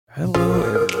Hello,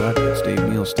 everybody. It's Dave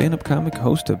Neal, stand-up comic,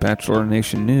 host of Bachelor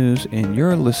Nation News, and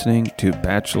you're listening to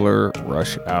Bachelor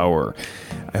Rush Hour.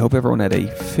 I hope everyone had a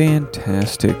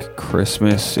fantastic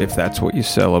Christmas. If that's what you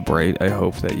celebrate, I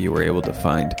hope that you were able to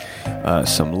find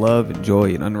some love and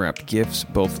joy and unwrapped gifts,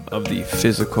 both of the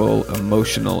physical,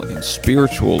 emotional, and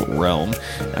spiritual realm.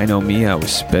 I know me, I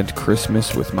spent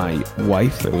Christmas with my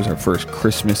wife. It was our first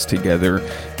Christmas together,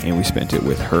 and we spent it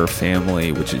with her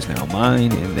family, which is now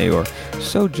mine, and they are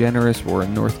so generous. We're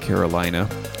in North Carolina.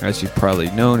 As you've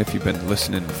probably known, if you've been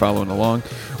listening and following along,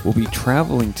 we'll be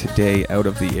traveling today out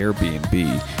of the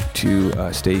Airbnb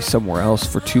to stay somewhere else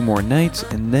for 2 more nights,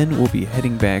 and then we'll be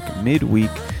heading back midweek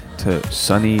to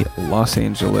sunny Los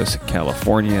Angeles,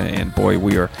 California. And boy,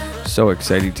 we are so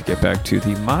excited to get back to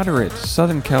the moderate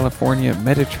Southern California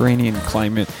Mediterranean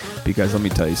climate, because let me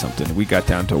tell you something, we got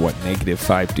down to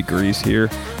 -5 degrees here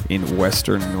in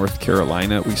western North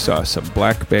Carolina. We saw some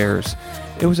black bears.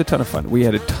 It was a ton of fun. We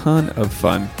had a ton of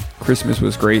fun. Christmas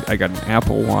was great. I got an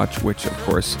Apple Watch, which of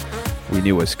course we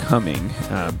knew was coming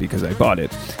because I bought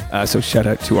it. So shout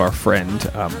out to our friend.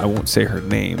 I won't say her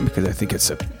name because I think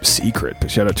it's a secret, but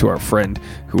shout out to our friend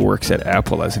who works at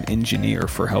Apple as an engineer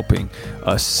for helping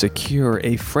us secure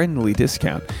a friendly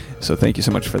discount. So thank you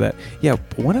so much for that. Yeah,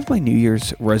 one of my New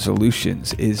Year's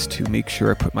resolutions is to make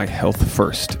sure I put my health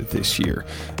first this year.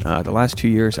 The last 2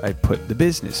 years, I put the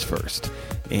business first.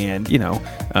 And,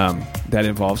 that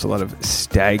involves a lot of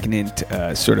stagnant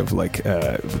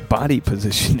body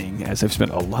positioning, as I've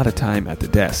spent a lot of time at the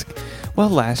desk. Well,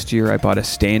 last year I bought a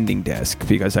standing desk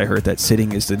because I heard that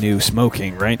sitting is the new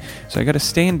smoking, right? So I got a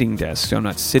standing desk, so I'm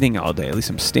not sitting all day. At least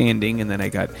I'm standing. And then I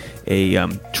got a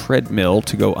treadmill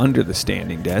to go under the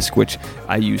standing desk, which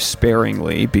I use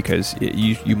sparingly because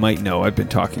you might know I've been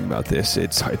talking about this.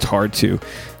 It's hard to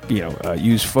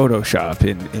use Photoshop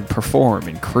and perform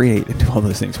and create and do all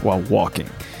those things while walking.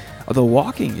 Although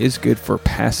walking is good for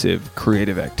passive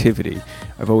creative activity,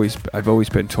 I've always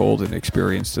been told and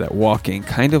experienced that walking,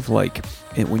 kind of like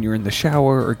when you're in the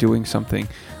shower or doing something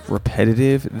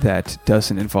repetitive that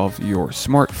doesn't involve your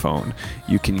smartphone,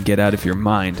 you can get out of your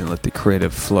mind and let the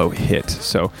creative flow hit.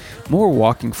 So more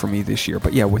walking for me this year.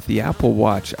 But yeah, with the Apple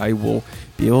Watch, I will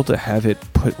be able to have it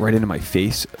put right into my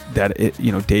face that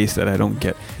days that I don't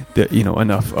get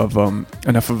enough of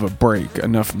a break,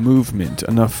 enough movement,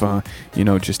 enough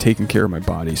just taking care of my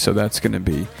body. So that's going to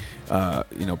be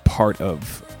part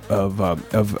of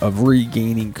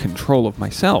regaining control of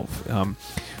myself.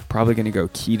 Probably going to go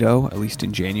keto, at least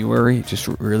in January, just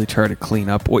really try to clean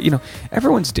up. Well,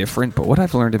 everyone's different, but what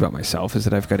I've learned about myself is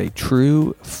that I've got a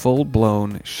true,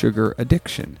 full-blown sugar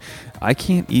addiction. I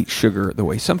can't eat sugar the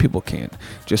way some people can,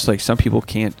 just like some people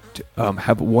can't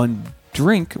have one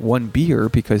beer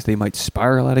because they might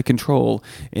spiral out of control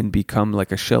and become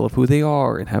like a shell of who they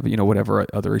are and have, whatever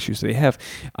other issues they have.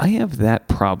 I have that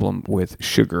problem with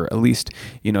sugar, at least,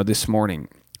 this morning.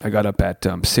 I got up at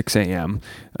 6 a.m.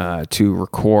 To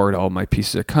record all my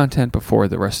pieces of content before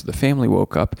the rest of the family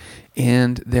woke up,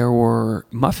 and there were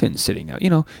muffins sitting out.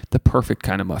 The perfect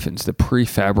kind of muffins, the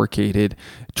prefabricated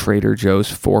Trader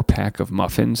Joe's 4-pack of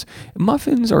muffins.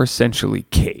 Muffins are essentially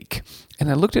cake. And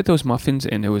I looked at those muffins,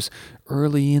 and it was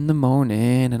early in the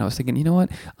morning, and I was thinking, you know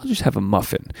what? I'll just have a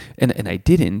muffin. And I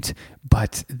didn't,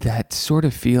 but that sort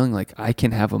of feeling like I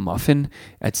can have a muffin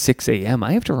at 6 a.m.,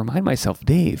 I have to remind myself,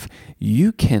 Dave,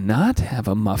 you cannot have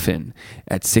a muffin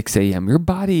at 6 a.m. Your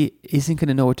body isn't going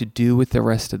to know what to do with the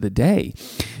rest of the day.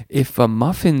 If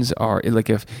muffins are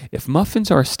if muffins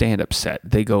are a stand-up set,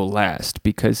 they go last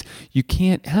because you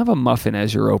can't have a muffin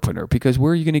as your opener because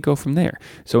where are you going to go from there?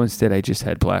 So instead, I just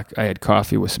had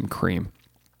coffee with some cream.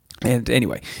 And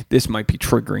anyway, this might be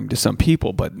triggering to some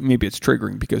people, but maybe it's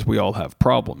triggering because we all have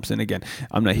problems. And again,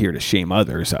 I'm not here to shame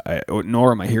others,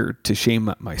 nor am I here to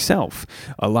shame myself.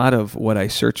 A lot of what I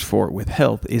search for with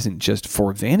health isn't just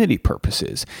for vanity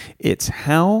purposes. It's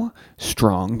how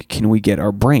strong can we get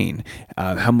our brain?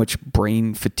 How much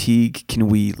brain fatigue can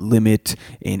we limit,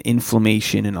 and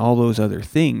inflammation and all those other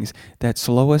things that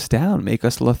slow us down, make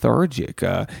us lethargic,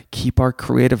 keep our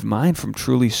creative mind from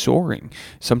truly soaring.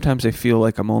 Sometimes I feel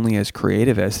like I'm only as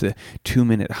creative as the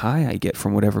 2-minute high I get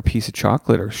from whatever piece of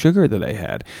chocolate or sugar that I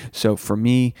had. So for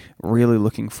me, really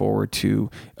looking forward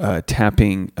to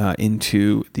tapping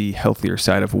into the healthier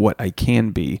side of what I can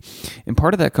be. And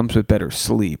part of that comes with better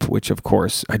sleep, which of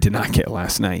course I did not get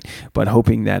last night, but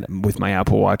hoping that with my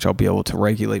Apple Watch, I'll be able to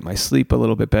regulate my sleep a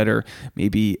little bit better,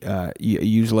 maybe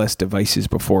use less devices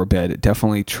before bed.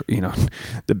 Definitely,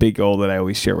 the big goal that I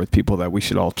always share with people that we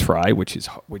should all try, which is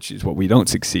what we don't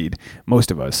succeed,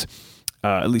 most of us.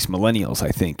 at least millennials, I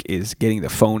think, is getting the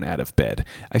phone out of bed.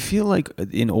 I feel like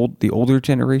the older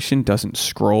generation doesn't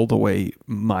scroll the way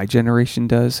my generation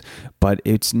does, but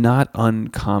it's not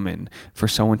uncommon for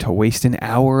someone to waste an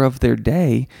hour of their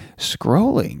day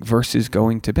scrolling versus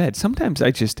going to bed. Sometimes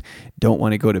I just don't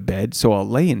want to go to bed, so I'll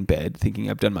lay in bed thinking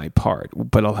I've done my part,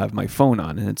 but I'll have my phone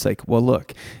on, and it's like, well,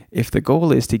 look, if the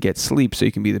goal is to get sleep so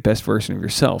you can be the best version of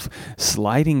yourself,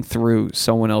 sliding through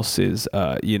someone else's,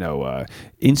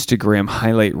 Instagram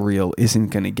highlight reel isn't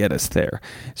going to get us there.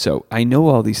 So I know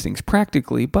all these things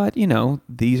practically, but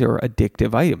these are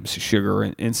addictive items. Sugar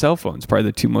and cell phones, probably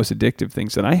the two most addictive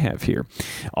things that I have here.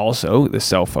 Also, the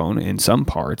cell phone in some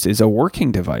parts is a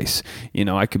working device.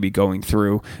 I could be going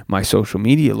through my social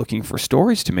media looking for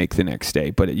stories to make the next day,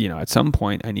 but at some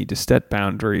point I need to set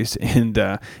boundaries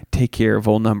and take care of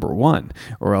old number one,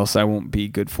 or else I won't be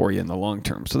good for you in the long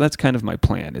term. So that's kind of my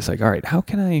plan. It's like, all right, how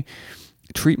can I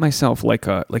treat myself like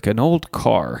an old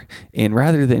car, and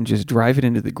rather than just drive it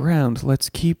into the ground, let's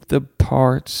keep the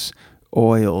parts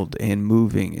oiled and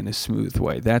moving in a smooth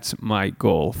way. That's my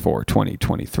goal for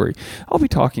 2023. I'll be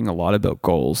talking a lot about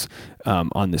goals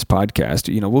on this podcast.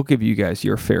 We'll give you guys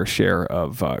your fair share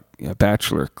of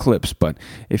Bachelor clips, but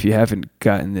if you haven't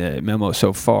gotten the memo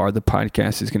so far, the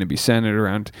podcast is going to be centered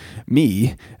around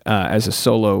me as a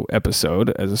solo episode,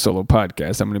 as a solo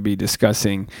podcast. I'm going to be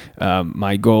discussing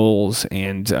my goals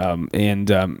and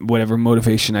whatever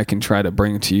motivation I can try to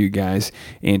bring to you guys,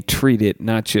 and treat it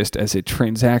not just as a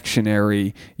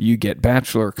transactionary, you get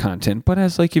Bachelor content, but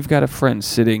as like you've got a friend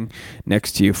sitting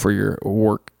next to you for your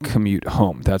work commute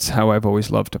home. That's how I've always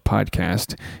loved to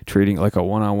podcast, treating it like a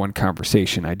one-on-one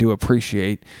conversation. I do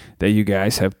appreciate that you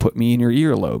guys have put me in your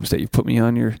earlobes, that you've put me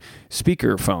on your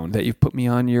speaker phone, that you've put me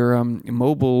on your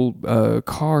mobile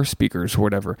car speakers or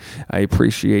whatever. I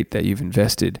appreciate that you've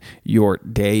invested your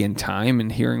day and time in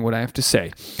hearing what I have to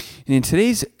say. And in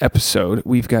today's episode,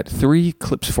 we've got 3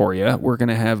 clips for you. We're going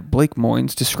to have Blake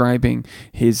Moynes describing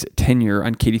his tenure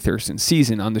on Katie Thurston's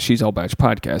season on the She's All Bach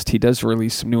podcast. He does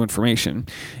release some new information.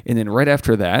 And then right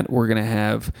after that, we're going to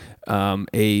have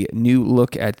a new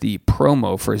look at the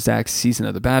promo for Zach's season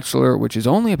of The Bachelor, which is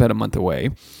only about a month away.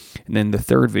 And then the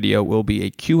third video will be a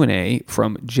Q&A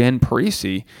from Jen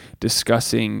Parisi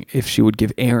discussing if she would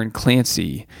give Aaron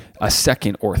Clancy a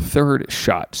second or third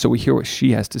shot. So we hear what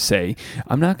she has to say.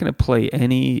 I'm not going to play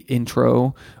any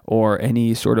intro or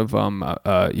any sort of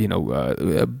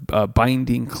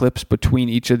binding clips between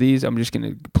each of these. I'm just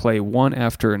going to play one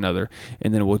after another,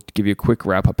 and then we'll give you a quick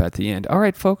wrap up at the end. All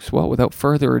right, folks. Well, without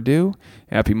further ado,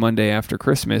 happy Monday after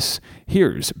Christmas.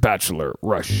 Here's Bachelor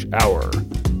Rush Hour.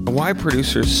 Why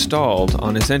producers stalled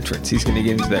on his entrance. He's going to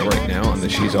get into that right now on the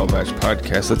She's All Bach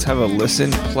podcast. Let's have a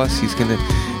listen. Plus, he's going to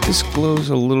disclose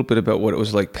a little bit about what it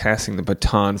was like passing the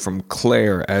baton from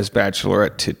Claire as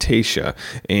Bachelorette to Tayshia,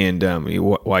 and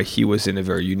why he was in a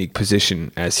very unique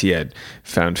position as he had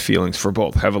found feelings for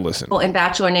both. Have a listen. Well, in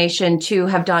Bachelor Nation to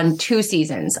have done 2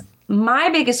 seasons. My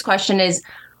biggest question is,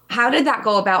 how did that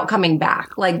go about coming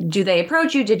back? Like, do they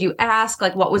approach you? Did you ask?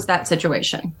 Like, what was that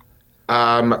situation?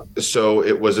 So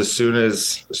it was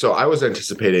I was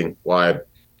anticipating I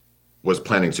was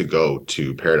planning to go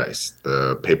to Paradise.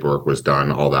 The paperwork was done.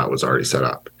 All that was already set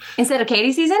up. Instead of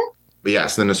Katie's season? But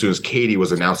yes. Then as soon as Katie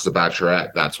was announced as a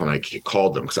Bachelorette, that's when I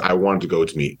called them because I wanted to go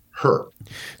to meet her.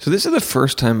 So this is the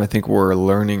first time I think we're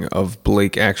learning of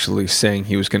Blake actually saying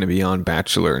he was going to be on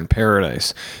Bachelor in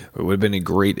Paradise. It would have been a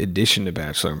great addition to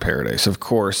Bachelor in Paradise. Of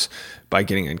course, by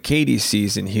getting on Katie's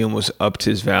season, he almost upped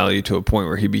his value to a point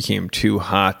where he became too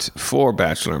hot for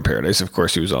Bachelor in Paradise. Of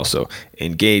course, he was also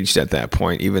engaged at that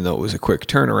point, even though it was a quick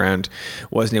turnaround.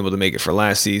 Wasn't able to make it for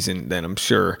last season. Then I'm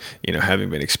sure, having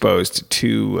been exposed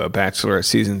to Bachelorette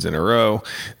seasons in a row,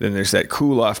 then there's that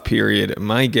cool-off period.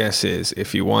 My guess is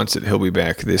if he wants it, he'll be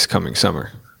back this coming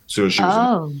summer. So she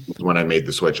was when I made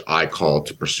the switch, I called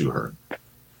to pursue her.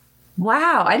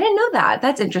 Wow, I didn't know that.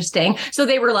 That's interesting. So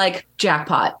they were like,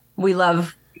 jackpot. We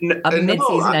love a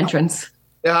mid-season entrance.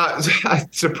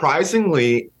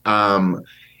 Surprisingly,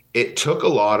 it took a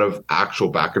lot of actual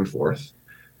back and forth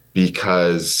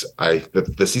because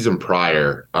the season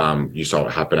prior, you saw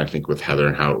what happened, I think, with Heather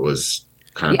and how it was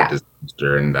kind of a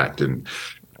disaster, and that didn't.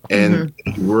 And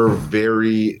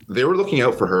they were looking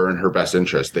out for her and her best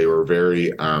interest. They were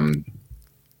very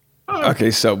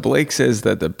Okay, so Blake says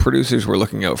that the producers were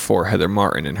looking out for Heather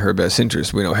Martin in her best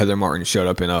interest. We know Heather Martin showed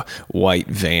up in a white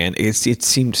van. It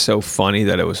seemed so funny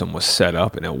that it was almost set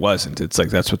up, and it wasn't. It's like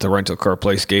that's what the rental car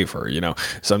place gave her.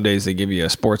 Some days they give you a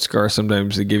sports car,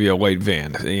 sometimes they give you a white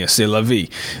van. C'est la vie.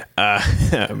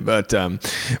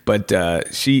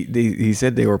 He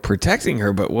said they were protecting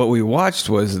her, but what we watched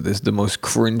was the most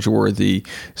cringeworthy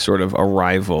sort of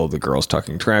arrival. The girls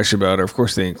talking trash about her. Of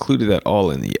course, they included that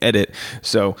all in the edit.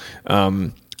 So,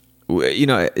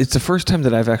 it's the first time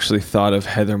that I've actually thought of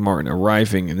Heather Martin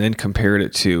arriving and then compared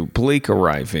it to Blake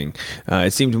arriving.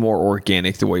 It seemed more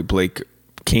organic the way Blake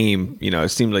came.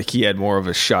 It seemed like he had more of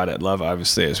a shot at love,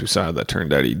 obviously, as we saw how that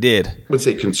turned out he did. I would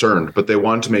say concerned, but they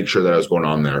wanted to make sure that I was going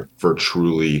on there for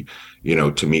truly,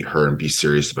 to meet her and be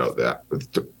serious about that,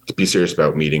 to be serious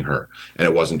about meeting her. And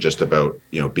it wasn't just about,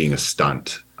 being a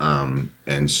stunt.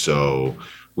 And so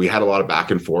we had a lot of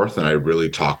back and forth, and I really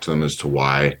talked to them as to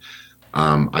why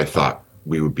I thought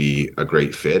we would be a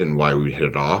great fit and why we hit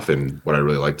it off and what I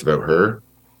really liked about her.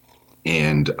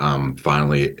 And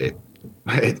finally, it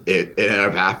ended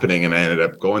up happening, and I ended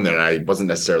up going there. And I wasn't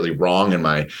necessarily wrong in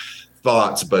my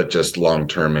thoughts, but just long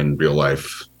term in real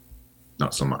life,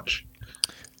 not so much.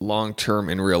 Long term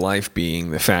in real life being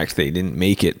the fact they didn't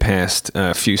make it past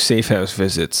a few safe house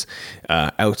visits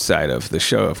outside of the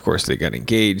show. Of course, they got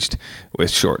engaged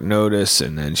with short notice,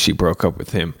 and then she broke up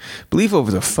with him, I believe, over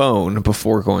the phone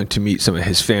before going to meet some of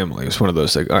his family. It was one of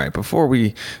those like, all right, before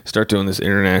we start doing this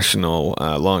international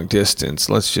long distance,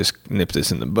 let's just nip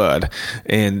this in the bud.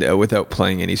 And without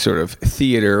playing any sort of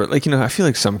theater, I feel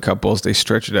like some couples, they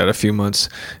stretch it out a few months.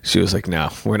 She was like, no,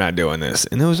 we're not doing this.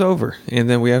 And it was over. And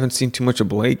then we haven't seen too much of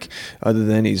Blake other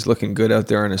than he's looking good out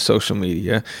there on his social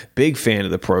media. Big fan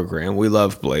of the program. We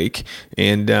love Blake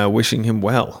and wishing him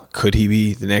well. Could he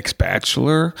be the next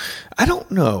Bachelor? I don't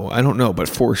know, but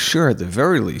for sure, at the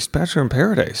very least, Bachelor in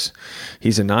Paradise.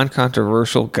 He's a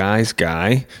non-controversial guy's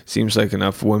guy. Seems like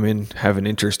enough women have an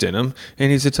interest in him,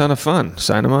 and he's a ton of fun.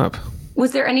 Sign him up.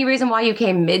 Was there any reason why you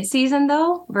came mid-season,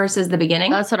 though, versus the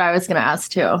beginning? That's what I was going to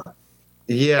ask, too.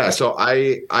 Yeah, so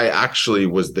I actually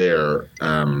was there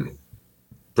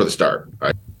for the start.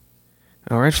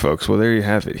 All right, folks. Well, there you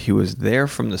have it. He was there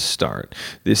from the start.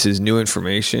 This is new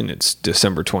information. It's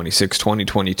December 26,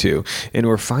 2022, and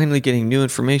we're finally getting new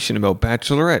information about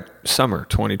Bachelorette Summer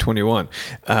 2021.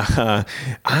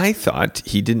 I thought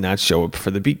he did not show up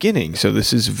for the beginning, so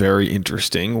this is very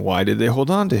interesting. Why did they hold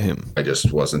on to him? I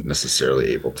just wasn't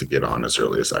necessarily able to get on as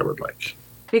early as I would like.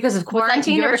 Because of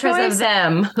quarantine or because of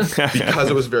them? Because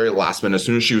it was very last minute. As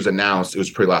soon as she was announced, it was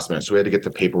pretty last minute. So we had to get the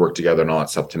paperwork together and all that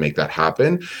stuff to make that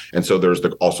happen. And so there was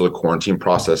also the quarantine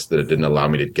process that it didn't allow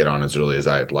me to get on as early as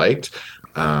I had liked.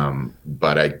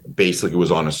 But I basically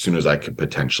was on as soon as I could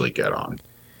potentially get on.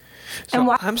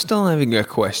 So I'm still having a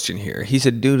question here. He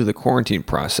said due to the quarantine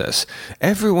process,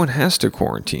 everyone has to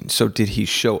quarantine. So did he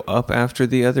show up after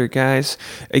the other guys?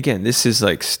 Again, this is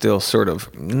like still sort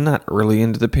of not really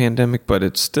into the pandemic, but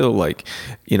it's still like,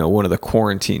 one of the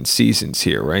quarantine seasons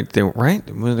here, right?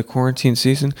 One of the quarantine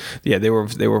season? Yeah, they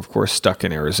were of course stuck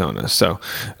in Arizona. So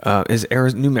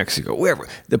is New Mexico, wherever.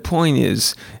 The point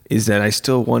is that I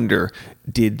still wonder,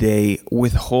 did they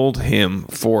withhold him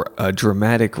for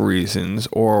dramatic reasons,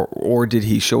 or did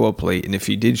he show up late? And if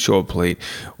he did show up late,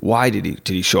 why did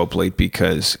he show up late?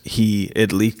 Because he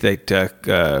had leaked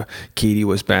that Katie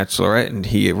was Bachelorette, and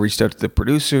he had reached out to the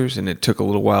producers, and it took a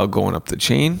little while going up the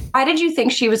chain. Why did you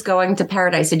think she was going to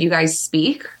Paradise? Did you guys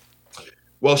speak?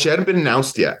 Well, she hadn't been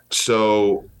announced yet.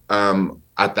 So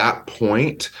at that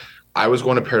point, I was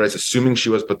going to Paradise assuming she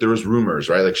was, but there was rumors,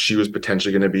 right? Like she was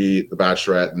potentially going to be the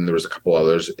Bachelorette, and there was a couple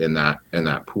others in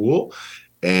that pool.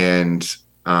 And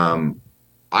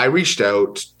I reached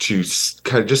out to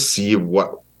kind of just see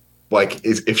what,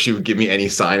 if she would give me any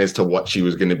sign as to what she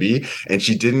was going to be. And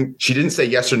she didn't say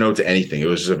yes or no to anything. It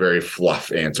was just a very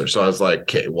fluff answer. So I was like,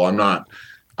 okay, well, I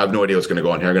have no idea what's going to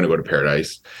go on here. I'm going to go to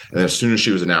Paradise. And then as soon as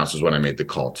she was announced was when I made the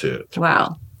call to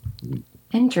Wow.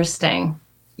 Interesting.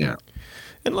 Yeah.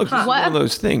 And look, it's one of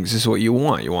those things. This is what you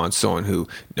want. You want someone who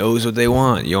knows what they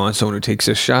want. You want someone who takes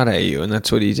a shot at you, and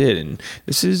that's what he did. And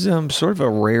this is sort of a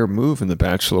rare move in the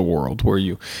Bachelor world where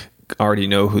you already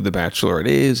know who the Bachelorette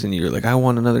is, and you're like, I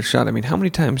want another shot. I mean, how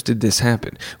many times did this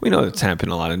happen? We know it's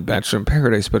happened a lot in Bachelor in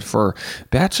Paradise, but for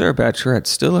Bachelor or Bachelorette,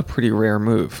 still a pretty rare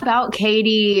move. About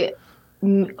Katie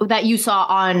that you saw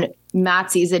on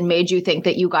Matt's season made you think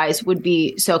that you guys would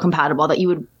be so compatible that you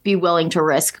would be willing to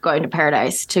risk going to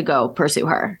Paradise to go pursue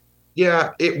her?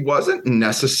 Yeah, it wasn't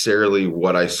necessarily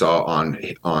what I saw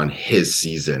on his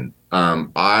season.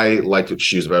 I liked what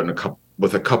she was about in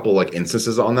with a couple like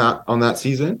instances on that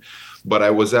season, but I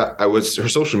was her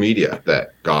social media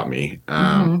that got me.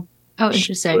 Oh,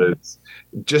 interesting. Was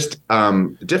just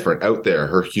different out there.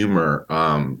 Her humor.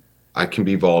 I can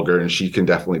be vulgar, and she can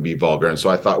definitely be vulgar, and so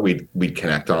I thought we'd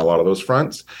connect on a lot of those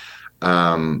fronts.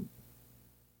 And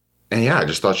yeah, I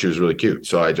just thought she was really cute.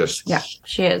 So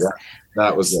she is.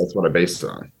 That's what I based it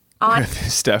on.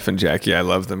 Steph and Jackie, I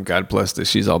love them. God bless the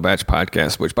She's All Batch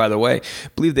podcast, which, by the way, I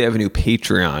believe they have a new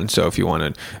Patreon. So if you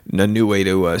want a new way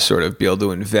to sort of be able to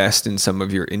invest in some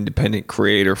of your independent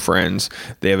creator friends,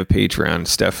 they have a Patreon.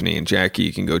 Stephanie and Jackie,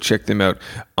 you can go check them out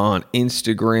on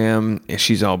Instagram.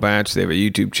 She's All Batch. They have a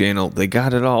YouTube channel. They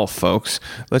got it all, folks.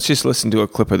 Let's just listen to a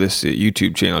clip of this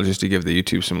YouTube channel just to give the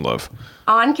YouTube some love.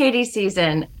 On Katie's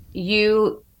season,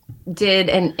 you did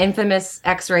an infamous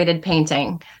X-rated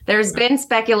painting. There's been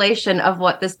speculation of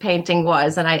what this painting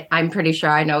was, and I'm pretty sure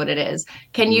I know what it is.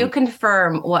 Can you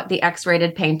confirm what the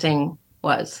X-rated painting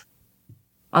was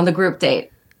on the group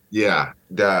date? Yeah,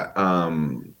 that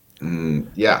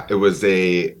it was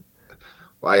a.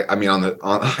 I mean, on Go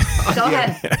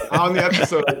ahead. On the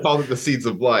episode, I called it the Seeds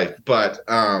of Life, but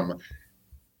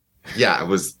it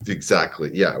was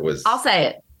exactly. Yeah, it was. I'll say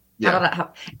it. Yeah.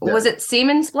 Was it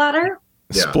semen splatter?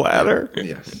 Yeah. Splatter.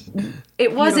 Yes.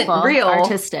 It wasn't real.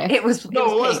 Artistic. It was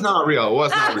not real. It was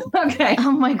not real. Okay.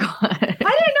 Oh my God. I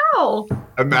didn't know.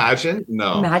 Imagine.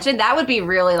 No. Imagine that would be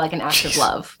really like an act of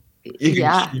love.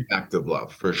 Act of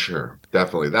love for sure.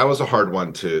 Definitely. That was a hard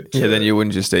one to then you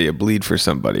wouldn't just say you bleed for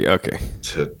somebody. Okay.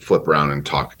 To flip around and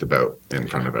talk about in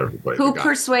front of everybody. Who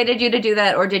persuaded you to do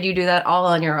that, or did you do that all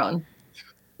on your own?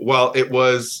 Well, it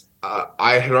was.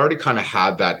 I had already kind of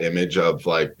had that image of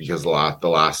like, because the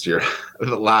last year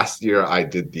I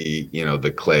did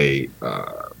the clay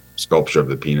sculpture of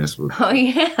the penis. Oh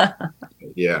yeah.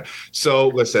 Yeah. So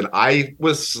listen, I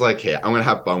was like, hey, I'm gonna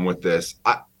have fun with this.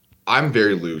 I'm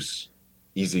very loose,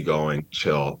 easygoing,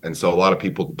 chill, and so a lot of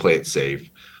people play it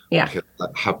safe. Yeah.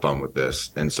 Have fun with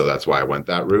this. And so that's why I went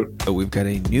that route. We've got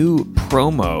a new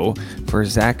promo for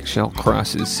Zach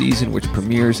Shallcross's season, which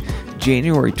premieres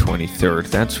January 23rd.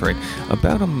 That's right.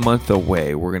 About a month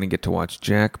away. We're going to get to watch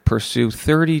Jack pursue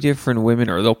 30 different women,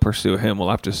 or they'll pursue him. We'll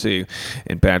have to see.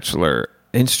 And Bachelor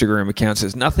Instagram account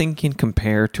says nothing can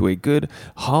compare to a good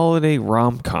holiday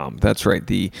rom-com. That's right.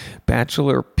 The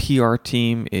Bachelor PR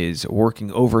team is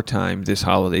working overtime this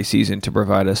holiday season to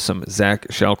provide us some Zach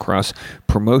Shallcross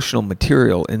promotional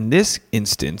material. In this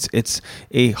instance, it's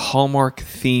a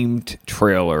Hallmark-themed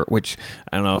trailer, which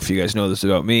I don't know if you guys know this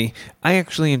about me. I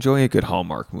actually enjoy a good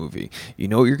Hallmark movie. You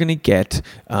know what you're going to get.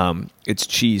 It's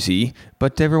cheesy,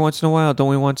 but every once in a while, don't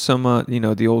we want some,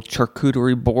 the old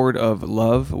charcuterie board of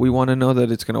love? We want to know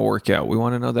that it's going to work out. We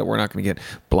want to know that we're not going to get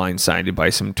blindsided by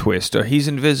some twist, or he's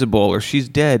invisible, or she's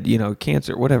dead,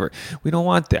 cancer, whatever. We don't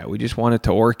want that. We just want it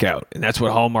to work out, and that's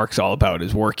what Hallmark's all about,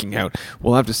 is working out.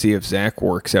 We'll have to see if Zach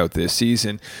works out this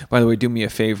season. By the way, do me a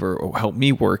favor, help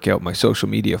me work out my social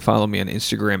media. Follow me on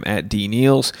Instagram at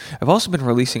DNeils. I've also been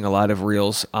releasing a lot of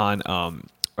reels on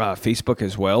Facebook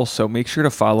as well, so make sure to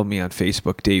follow me on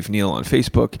Facebook, Dave Neal on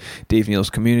Facebook, Dave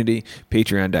Neal's Community,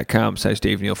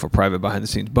 patreon.com/Dave Neal for private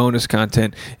behind-the-scenes bonus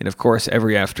content, and of course,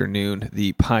 every afternoon,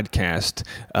 the podcast,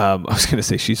 I was going to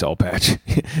say She's All Batch.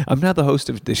 I'm not the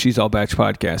host of the She's All Batch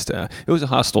podcast. It was a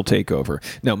hostile takeover.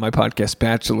 No, my podcast,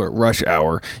 Bachelor Rush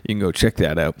Hour, you can go check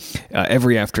that out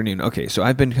every afternoon. Okay, so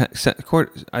I've been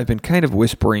kind of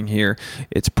whispering here.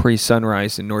 It's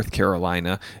pre-sunrise in North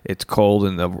Carolina. It's cold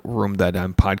in the room that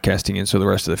I'm podcasting in, so the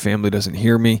rest of the family doesn't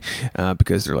hear me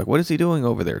because they're like, what is he doing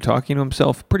over there, talking to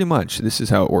himself? Pretty much, this is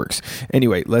how it works.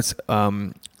 Anyway, let's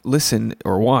listen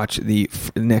or watch the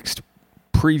next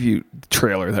preview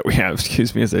trailer that we have,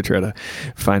 excuse me as I try to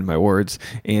find my words,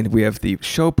 and we have the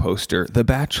show poster, The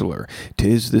Bachelor.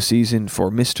 'Tis the season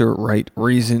for Mr. Right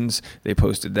Reasons. They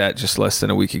posted that just less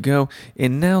than a week ago,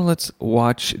 and now let's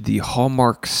watch the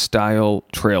Hallmark style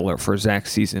trailer for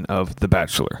Zach's season of The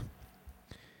Bachelor.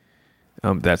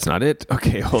 That's not it.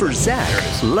 Okay, hold on. For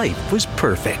Zach, life was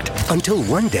perfect until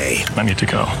one day I need to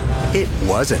go. it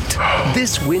wasn't.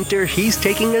 This winter, he's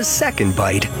taking a second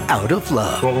bite out of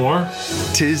love. Want more?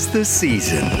 'Tis the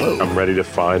season I'm ready to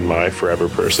find my forever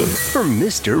person. for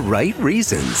Mr. Right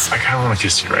Reasons. I kind of want to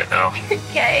kiss you right now.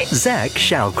 Okay. Zach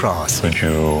Shallcross Would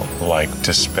you like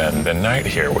to spend the night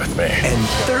here with me? and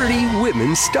 30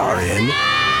 women star in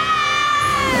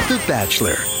The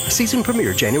Bachelor. Season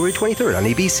premiere January 23rd on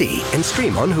ABC and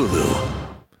stream on Hulu.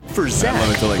 For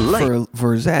Zach,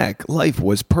 for Zach, life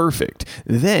was perfect.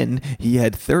 Then he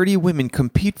had 30 women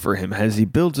compete for him as he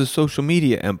builds a social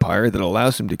media empire that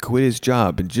allows him to quit his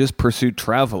job and just pursue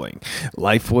traveling.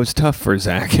 Life was tough for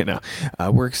Zach,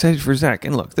 we're excited for Zach.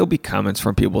 And look, there'll be comments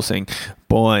from people saying,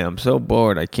 "Boy, I'm so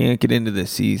bored. I can't get into this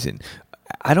season."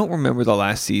 I don't remember the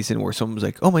last season where someone was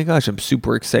like, "Oh my gosh, I'm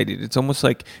super excited." It's almost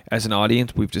like as an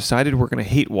audience, we've decided we're going to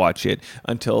hate watch it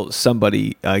until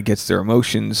somebody gets their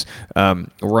emotions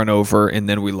run over, and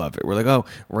then we love it. We're like, "Oh,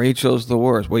 Rachel's the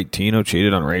worst. Wait, Tino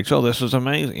cheated on Rachel. This was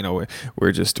amazing."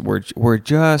 We're just going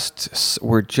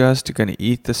to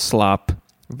eat the slop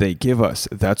they give us.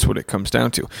 That's what it comes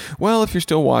down to. Well, if you're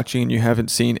still watching and you haven't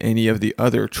seen any of the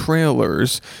other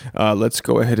trailers, let's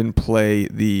go ahead and play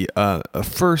the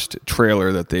first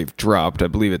trailer that they've dropped. I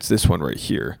believe it's this one right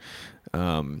here.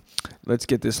 Let's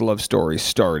get this love story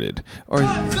started. Or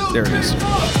there it is.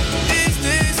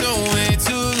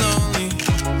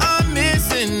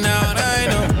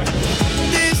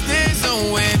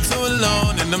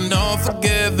 I'm not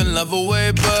forgiving, love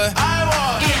away, but I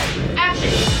want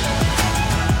action.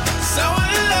 Someone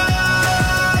to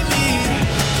love me.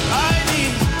 I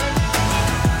need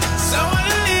someone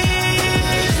to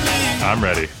leave me. I'm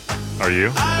ready. Are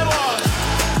you? I want.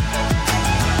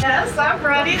 Yes, I'm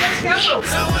ready. Let's go.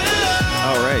 Someone to love.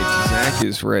 All right, Zach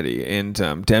is ready,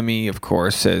 and Demi, of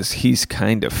course, says he's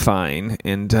kind of fine,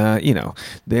 and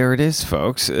there it is,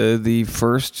 folks. The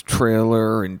first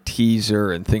trailer and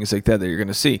teaser and things like that you're going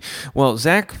to see. Well,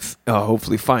 Zach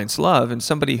hopefully finds love, and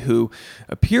somebody who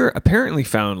apparently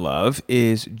found love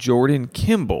is Jordan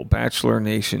Kimball, Bachelor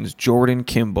Nation's Jordan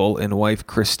Kimball, and wife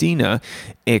Christina,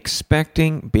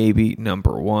 expecting baby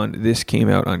number 1. This came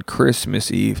out on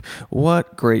Christmas Eve.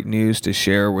 What great news to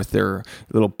share with their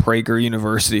little Prager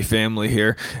University family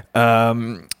here.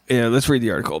 Let's read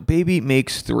the article. Baby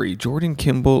makes 3. Jordan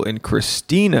Kimball and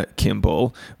Christina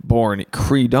Kimball, born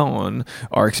Creedon,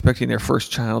 are expecting their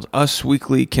first child. Us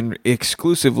Weekly can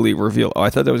exclusively reveal. Oh, I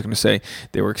thought that was going to say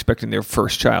they were expecting their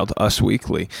first child. Us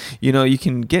Weekly. You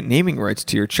can get naming rights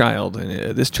to your child,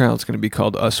 and this child's going to be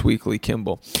called Us Weekly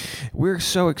Kimball. We're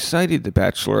so excited, the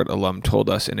Bachelorette alum told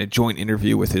us in a joint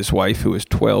interview with his wife, who is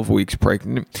 12 weeks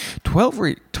pregnant. 12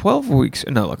 weeks.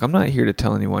 No, look, I'm not here to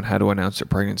tell anyone how to announce a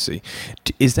pregnancy.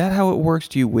 Is that how it works?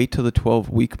 Do you wait till the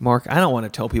 12-week mark? I don't want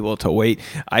to tell people to wait.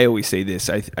 I always say this.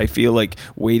 I feel like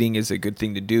waiting is a good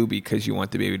thing to do because you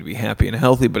want the baby to be happy and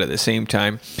healthy, but at the same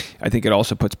time, I think it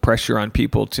also puts pressure on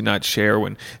people to not share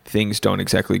when things don't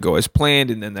exactly go as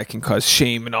planned, and then that can cause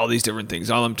shame and all these different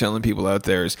things. All I'm telling people out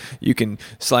there is you can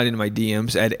slide into my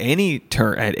DMs at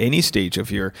any stage of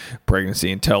your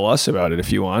pregnancy and tell us about it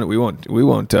if you want. We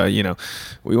won't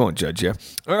judge you.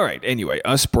 All right. Anyway,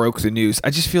 Us broke the news.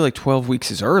 I just feel like 12 weeks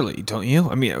is early, don't you?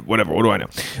 I mean, whatever. What do I know?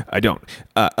 I don't.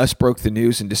 Us broke the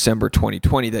news in December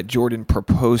 2020 that Jordan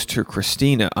proposed to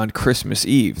Christina on Christmas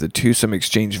Eve. The twosome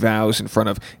exchanged vows in front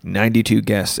of 92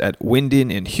 guests at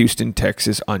Wyndon in Houston,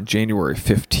 Texas on January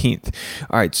 15th.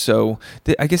 All right, so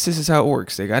I guess this is how it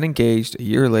works. They got engaged a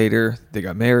year later. They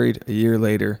got married a year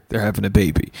later. They're having a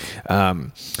baby.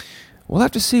 We'll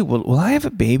have to see. Will I have a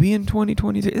baby in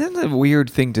 2023? Isn't that a weird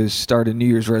thing to start a New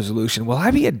Year's resolution? Will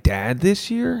I be a dad this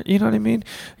year? You know what I mean?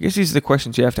 I guess these are the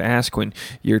questions you have to ask when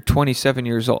you're 27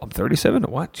 years old. I'm 37?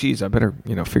 What? Jeez, I better,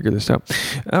 figure this out.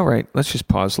 All right, let's just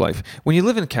pause life. When you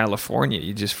live in California,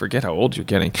 you just forget how old you're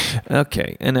getting.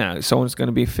 Okay, and now someone's going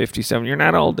to be 57. You're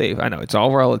not old, Dave. I know, it's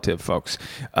all relative, folks.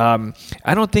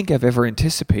 I don't think I've ever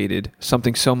anticipated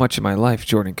something so much in my life,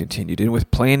 Jordan continued. And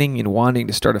with planning and wanting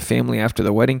to start a family after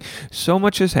the wedding, so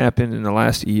much has happened in the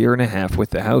last year and a half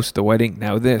with the house, the wedding,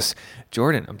 now this.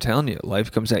 Jordan, I'm telling you,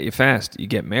 life comes at you fast. You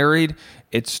get married,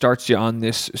 it starts you on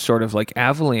this sort of like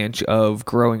avalanche of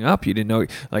growing up. You didn't know,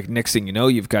 like next thing you know,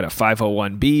 you've got a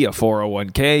 501b, a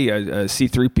 401k, a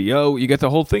C3PO. You get the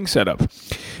whole thing set up.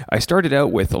 I started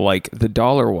out with like the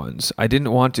dollar ones. I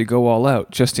didn't want to go all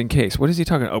out just in case. What is he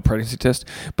talking about? Oh, pregnancy test.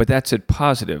 But that said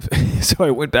positive. So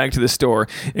I went back to the store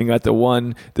and got the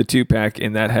 2-pack,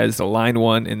 and that has the line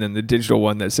one and then the digital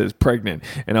one that says pregnant.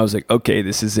 And I was like, okay,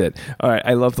 this is it. All right.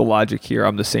 I love the logic here.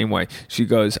 I'm the same way. She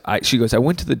goes, I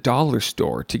went to the dollar store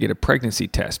to get a pregnancy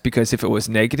test because if it was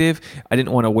negative, I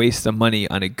didn't want to waste the money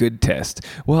on a good test.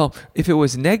 Well, if it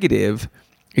was negative,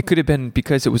 it could have been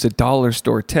because it was a dollar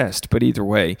store test, but either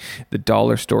way, the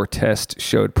dollar store test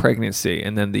showed pregnancy,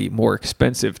 and then the more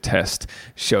expensive test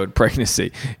showed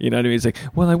pregnancy. You know what I mean? It's like,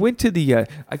 well, I went to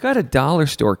I got a dollar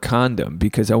store condom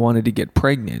because I wanted to get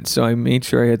pregnant, so I made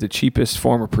sure I had the cheapest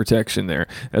form of protection there.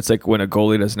 That's like when a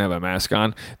goalie doesn't have a mask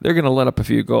on, they're going to let up a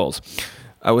few goals.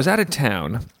 I was out of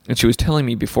town, and she was telling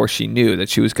me before she knew that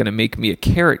she was going to make me a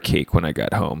carrot cake when I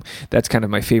got home. That's kind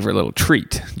of my favorite little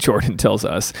treat, Jordan tells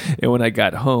us. And when I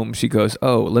got home, she goes,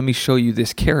 "Oh, let me show you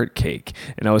this carrot cake."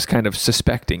 And I was kind of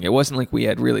suspecting. It wasn't like we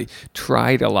had really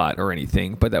tried a lot or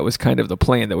anything, but that was kind of the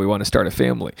plan, that we want to start a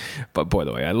family. But boy,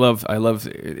 the way I love,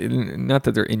 not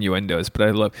that they're innuendos, but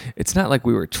I love, it's not like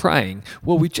we were trying.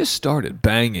 Well, we just started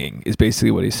banging, is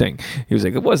basically what he's saying. He was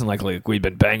like, it wasn't like we'd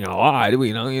been banging a lot.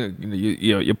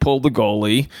 You pulled the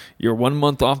goalie. You're 1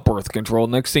 month off birth control.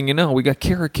 Next thing you know, we got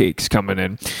carrot cakes coming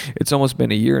in. It's almost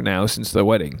been a year now since the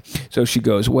wedding. So she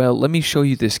goes, "Well, let me show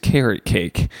you this carrot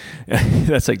cake."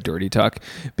 That's like dirty talk.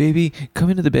 "Baby, come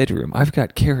into the bedroom. I've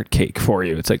got carrot cake for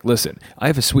you." It's like, listen, I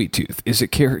have a sweet tooth. Is it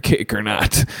carrot cake or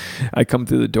not? I come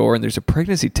through the door and there's a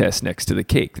pregnancy test next to the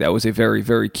cake. That was a very,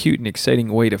 very cute and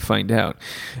exciting way to find out.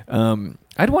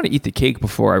 I'd want to eat the cake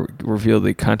before I reveal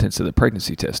the contents of the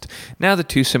pregnancy test. Now the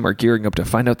twosome are gearing up to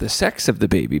find out the sex of the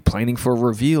baby, planning for a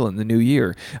reveal in the new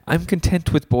year. I'm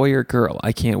content with boy or girl.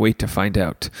 I can't wait to find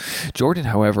out. Jordan,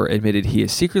 however, admitted he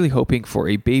is secretly hoping for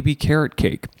a baby carrot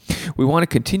cake. "We want to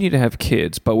continue to have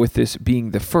kids, but with this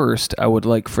being the first, I would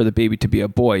like for the baby to be a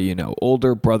boy,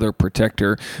 older brother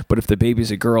protector. But if the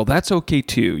baby's a girl, that's okay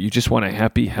too. You just want a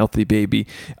happy, healthy baby.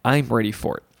 I'm ready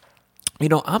for it."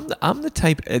 I'm the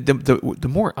type, the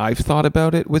more I've thought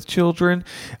about it with children,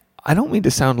 I don't mean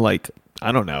to sound like,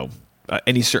 I don't know,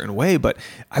 any certain way, but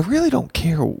I really don't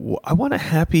care. I want a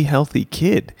happy, healthy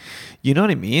kid. You know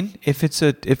what I mean? If it's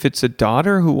a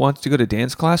daughter who wants to go to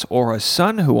dance class or a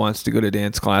son who wants to go to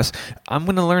dance class, I'm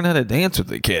going to learn how to dance with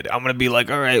the kid. I'm going to be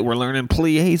like, all right, we're learning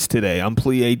pliés today. I'm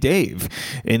plié Dave.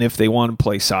 And if they want to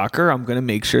play soccer, I'm going to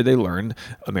make sure they learn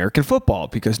American football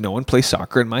because no one plays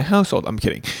soccer in my household. I'm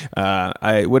kidding.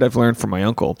 What I've learned from my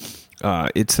uncle,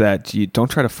 it's that you don't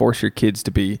try to force your kids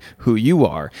to be who you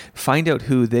are. Find out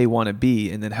who they want to be,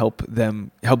 and then help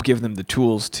give them the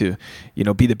tools to,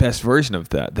 be the best version of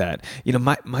that.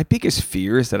 My biggest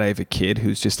fear is that I have a kid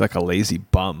who's just like a lazy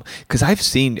bum. Because I've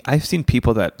seen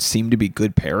people that seem to be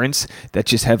good parents that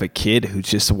just have a kid who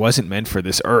just wasn't meant for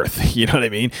this earth. You know what I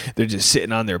mean? They're just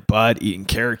sitting on their butt eating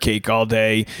carrot cake all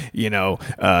day.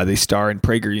 They star in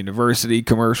Prager University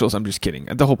commercials. I'm just kidding.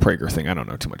 The whole Prager thing. I don't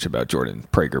know too much about Jordan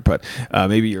Prager, but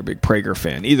maybe you're a big Prager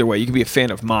fan. Either way, you can be a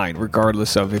fan of mine,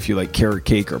 regardless of if you like carrot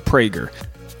cake or Prager.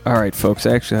 All right, folks,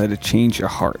 I actually had to change a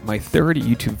heart. My third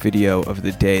YouTube video of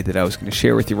the day that I was going to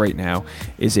share with you right now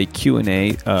is a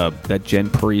Q&A that Jen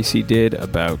Parisi did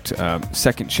about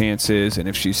second chances and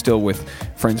if she's still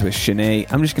friends with Shanae.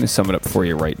 I'm just going to sum it up for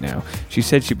you right now. She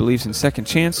said she believes in second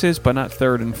chances, but not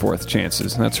third and fourth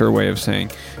chances. And that's her way of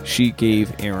saying she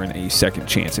gave Aaron a second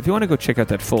chance. If you want to go check out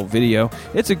that full video,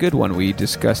 it's a good one. We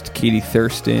discussed Katie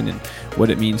Thurston and what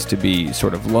it means to be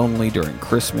sort of lonely during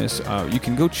Christmas. You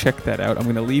can go check that out. I'm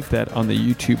going to leave that on the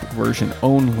YouTube version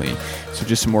only. So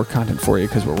just some more content for you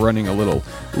because we're running a little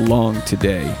long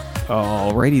today.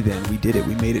 Alrighty then, we did it.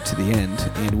 We made it to the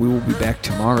end, and we will be back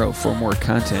tomorrow for more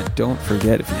content. Don't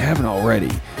forget, if you haven't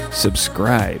already,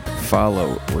 subscribe,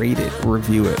 follow, rate it,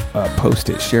 review it, post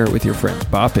it, share it with your friends,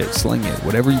 bop it, sling it,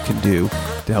 whatever you can do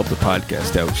to help the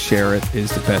podcast out. Share it is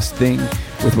the best thing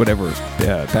with whatever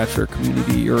Bachelor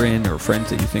community you're in or friends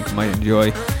that you think might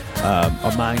enjoy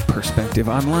my perspective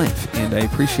on life. And I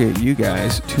appreciate you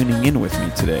guys tuning in with me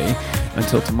today.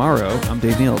 Until tomorrow, I'm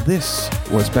Dave Neal. This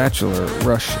was Bachelor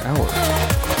Rush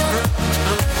Hour.